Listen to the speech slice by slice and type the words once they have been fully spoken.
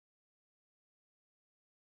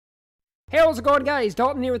Hey, how's it going, guys?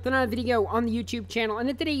 Dalton here with another video on the YouTube channel, and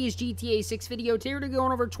in today's GTA 6 video, today we're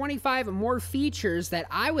going over 25 more features that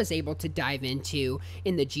I was able to dive into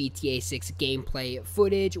in the GTA 6 gameplay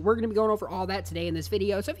footage. We're going to be going over all that today in this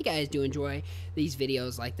video, so if you guys do enjoy these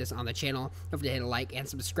videos like this on the channel, don't forget to hit a like and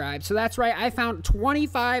subscribe. So that's right, I found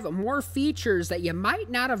 25 more features that you might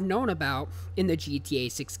not have known about in the GTA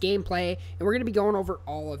 6 gameplay, and we're going to be going over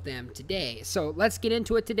all of them today. So let's get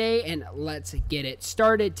into it today, and let's get it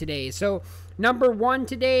started today. So number one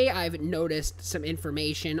today, I've noticed some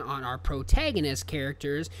information on our protagonist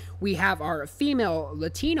characters. We have our female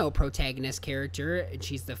Latino protagonist character, and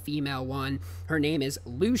she's the female one. Her name is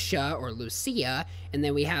Lucia or Lucia. And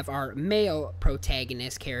then we have our male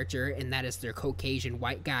protagonist character, and that is their Caucasian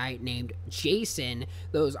white guy named Jason.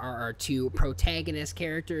 Those are our two protagonist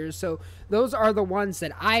characters. So those are the ones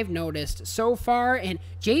that I've noticed so far. And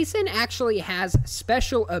Jason actually has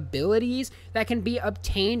special abilities that can be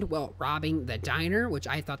obtained while robbing the diner, which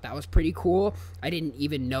I thought that was pretty cool. I didn't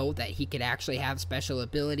even know that he could actually have special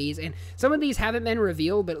abilities, and some of these haven't been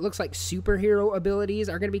revealed, but it looks like superhero abilities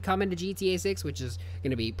are going to be coming to GTA 6, which is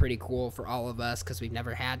going to be pretty cool for all of us because we've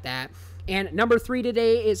never had that. And number 3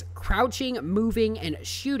 today is crouching, moving, and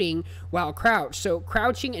shooting while crouched. So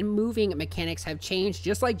crouching and moving mechanics have changed,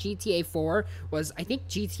 just like GTA 4 was. I think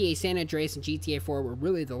GTA San Andreas and GTA 4 were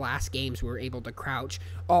really the last games we were able to crouch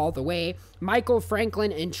all the way. Michael,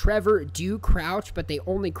 Franklin, and Trevor do crouch, but they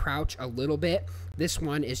only crouch a little bit. This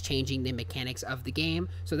one is changing the mechanics of the game,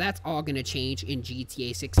 so that's all going to change in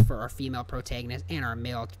GTA 6 for our female protagonist and our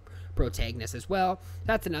male protagonist as well.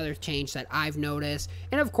 That's another change that I've noticed.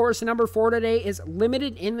 And of course, number 4 today is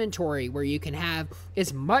limited inventory, where you can have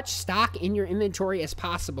as much stock in your inventory as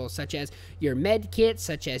possible, such as your med kit,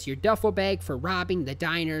 such as your duffel bag for robbing the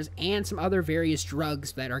diners, and some other various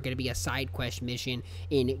drugs that are going to be a side quest mission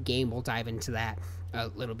in game. We'll dive into that a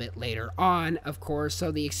little bit later on, of course.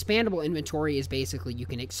 So the expandable inventory is basically you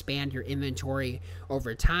can expand your inventory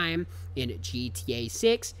over time in GTA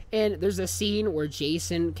 6, and there's a scene where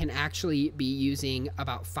Jason can actually be using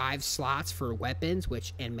about 5 slots for weapons,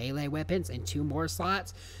 and melee weapons, and 2 more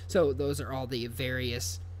slots. So those are all the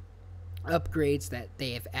various upgrades that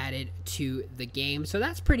they have added to the game, so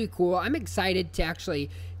that's pretty cool. I'm excited to actually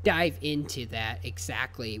dive into that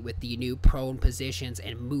exactly with the new prone positions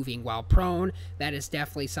and moving while prone. That is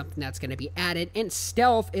definitely something that's going to be added. And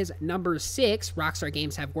stealth is number 6. Rockstar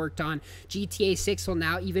Games have worked on. GTA 6 will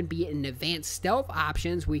now even be in advanced stealth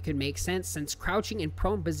options. We could make sense since crouching and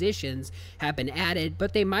prone positions have been added,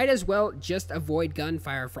 but they might as well just avoid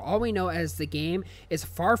gunfire for all we know, as the game is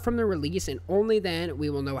far from the release, and only then we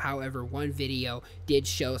will know. However, one video did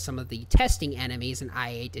show some of the testing enemies and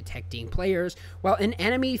IA detecting players. While an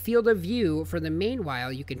enemy field of view, for the meanwhile,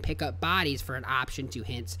 you can pick up bodies for an option to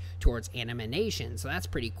hints towards animation. So that's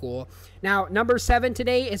pretty cool. Now, number 7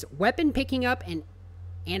 today is weapon picking up and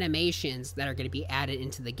animations that are going to be added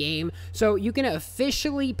into the game. So you can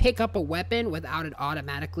officially pick up a weapon without it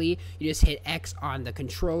automatically. You just hit X on the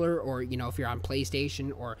controller, or if you're on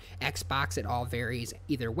PlayStation or Xbox, it all varies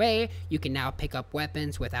either way. You can now pick up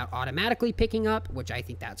weapons without automatically picking up, which I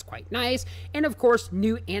think that's quite nice. And of course,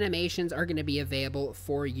 new animations are going to be available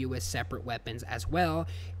for you as separate weapons as well.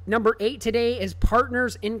 Number 8 today is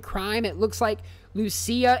partners in crime. It looks like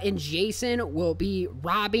Lucia and Jason will be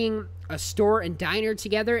robbing a store and diner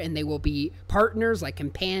together, and they will be partners, like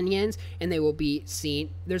companions, and they will be seen.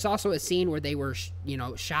 There's also a scene where they were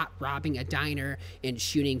shot robbing a diner and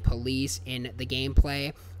shooting police in the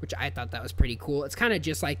gameplay, which I thought that was pretty cool. It's kind of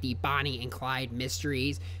just like the Bonnie and Clyde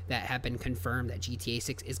mysteries that have been confirmed, that GTA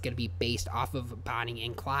 6 is going to be based off of Bonnie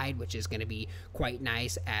and Clyde, which is going to be quite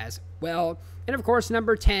nice as well. And of course,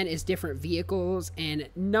 number 10 is different vehicles, and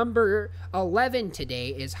number 11 today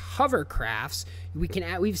is hovercrafts.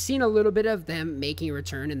 We've seen a little bit of them making a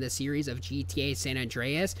return in the series of GTA San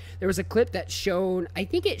Andreas. There was a clip that showed, I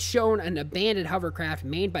think it showed an abandoned hovercraft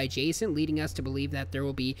made by Jason, leading us to believe that there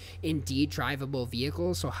will be indeed drivable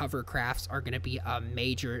vehicles. So hovercrafts are going to be a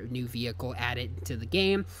major new vehicle added to the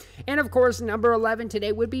game. And of course, number 11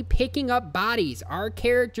 today would be picking up bodies. Our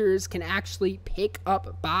characters can actually pick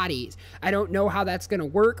up bodies. I don't know how that's going to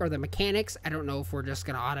work, or the mechanics. I don't know if we're just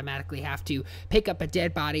going to automatically have to pick up a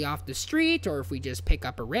dead body off the street, or if we just pick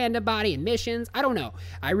up a random body in missions. I don't know.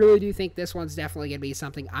 I really do think this one's definitely going to be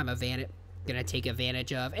something I'm going going to take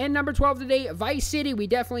advantage of. And number 12 today, Vice City. We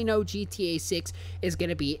definitely know GTA 6 is going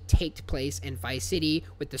to be take place in Vice City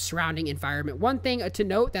with the surrounding environment. One thing to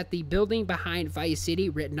note, that the building behind Vice City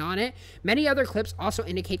written on it, many other clips also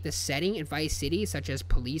indicate the setting in Vice City, such as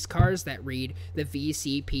police cars that read the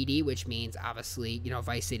VCPD, which means obviously, you know,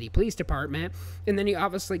 Vice City Police Department. And then you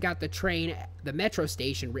obviously got the train, the metro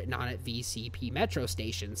station written on it, VCP Metro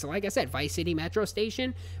Station. So like I said, Vice City Metro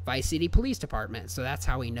Station, Vice City Police Department. So that's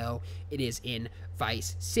how we know it is in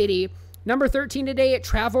Vice City. Number 13 today,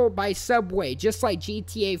 travel by subway. Just like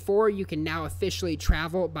GTA 4, you can now officially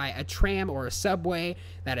travel by a tram or a subway.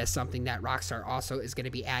 That is something that Rockstar also is going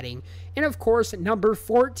to be adding. And of course, number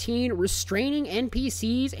 14, restraining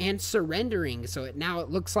NPCs and surrendering. So now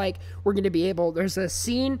it looks like we're going to be able, there's a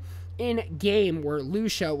scene in game where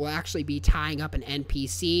Lucia will actually be tying up an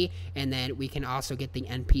NPC, and then we can also get the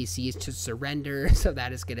NPCs to surrender. So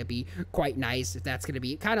that is going to be quite nice. That's going to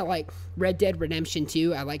be kind of like Red Dead Redemption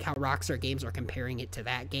 2. I like how Rockstar Games are comparing it to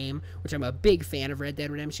that game, which I'm a big fan of Red Dead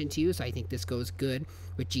Redemption 2, so I think this goes good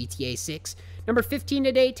with GTA 6. Number 15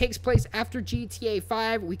 today takes place after GTA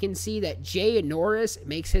 5. We can see that Jay Norris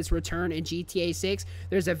makes his return in GTA 6.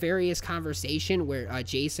 There's a various conversation where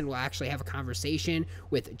Jason will actually have a conversation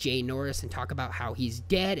with Jay Norris and talk about how he's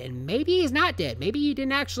dead, and maybe he's not dead. Maybe he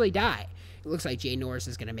didn't actually die. It looks like Jay Norris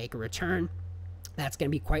is going to make a return. That's going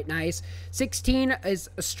to be quite nice. 16 is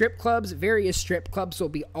strip clubs. Various strip clubs will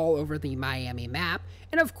be all over the Miami map.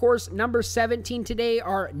 And of course, number 17 today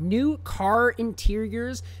are new car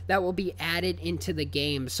interiors that will be added into the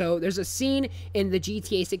game. So there's a scene in the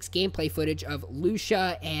GTA 6 gameplay footage of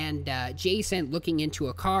Lucia and Jason looking into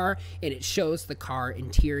a car, and it shows the car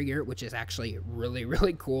interior, which is actually really,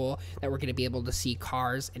 really cool that we're going to be able to see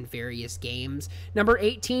cars in various games. Number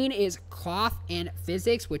 18 is cloth and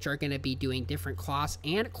physics, which are going to be doing different cloths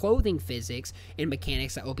and clothing physics and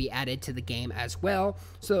mechanics that will be added to the game as well.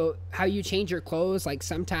 So how you change your clothes, like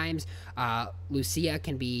sometimes Lucia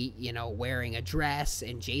can be, you know, wearing a dress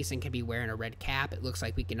and Jason can be wearing a red cap. It looks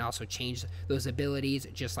like we can also change those abilities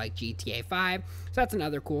just like GTA 5. So that's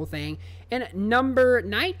another cool thing. And number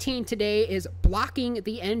 19 today is blocking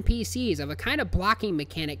the NPCs. Of a kind of blocking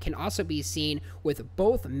mechanic can also be seen with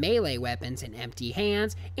both melee weapons and empty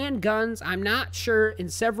hands and guns. I'm not sure, in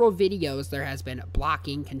several videos there has been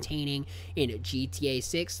blocking containing in GTA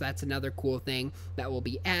 6. That's another cool thing that will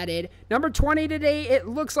be added. Number 20 today, it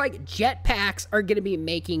looks like jetpacks are going to be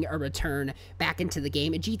making a return back into the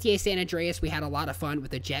game. In GTA San Andreas, we had a lot of fun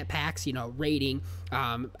with the jetpacks, you know, raiding.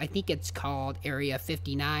 I think it's called Area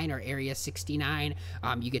 59 or Area 69.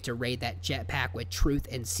 You get to raid that jetpack with Truth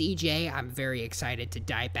and CJ. I'm very excited to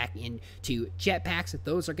dive back into jetpacks.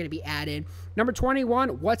 Those are going to be added. Number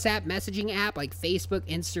 21, WhatsApp messaging app like Facebook,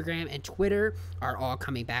 Instagram, and Twitter are all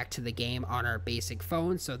coming back to the game on our basic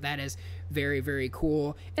phones. So that is very, very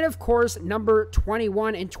cool. And of course, number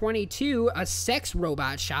 21 and 22, a sex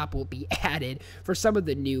robot shop will be added for some of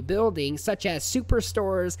the new buildings, such as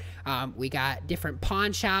superstores. We got different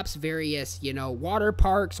pawn shops, various, you know, water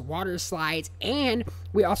parks, water slides, and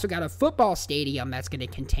we also got a football stadium that's going to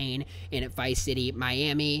contain in Vice City,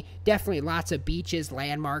 Miami. Definitely lots of beaches,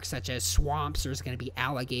 landmarks such as swamps. There's going to be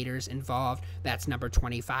alligators involved. That's number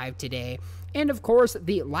 25 today. And of course,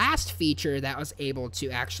 the last feature that I was able to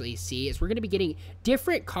actually see is we're going to be getting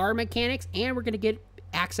different car mechanics, and we're going to get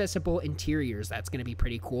accessible interiors. That's going to be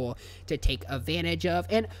pretty cool to take advantage of.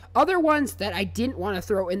 And other ones that I didn't want to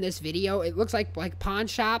throw in this video, it looks like pawn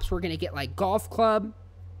shops. We're going to get like golf club,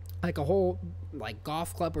 like a whole like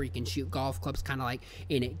golf club where you can shoot golf clubs, kind of like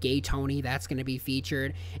in Gay Tony. That's going to be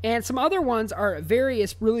featured. And some other ones are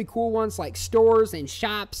various really cool ones like stores and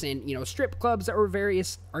shops and, you know, strip clubs that are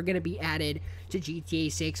going to be added to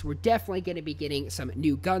GTA 6. We're definitely going to be getting some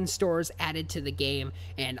new gun stores added to the game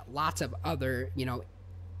and lots of other, you know,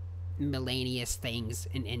 miscellaneous things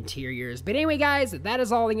and interiors. But anyway, guys, that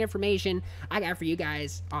is all the information I got for you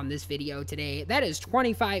guys on this video today. That is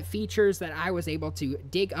 25 features that I was able to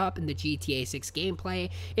dig up in the GTA 6 gameplay.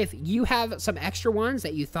 If you have some extra ones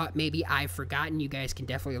that you thought maybe I've forgotten, you guys can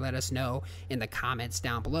definitely let us know in the comments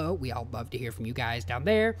down below. We all love to hear from you guys down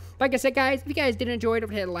there. Like I said, guys, if you guys did enjoy it, don't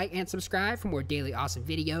forget to like and subscribe for more daily awesome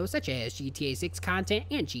videos such as GTA 6 content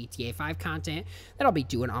and GTA 5 content that I'll be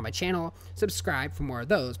doing on my channel. Subscribe for more of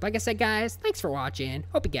those. But like I said, guys, thanks for watching.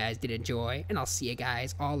 Hope you guys did enjoy, and I'll see you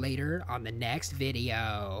guys all later on the next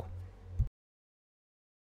video.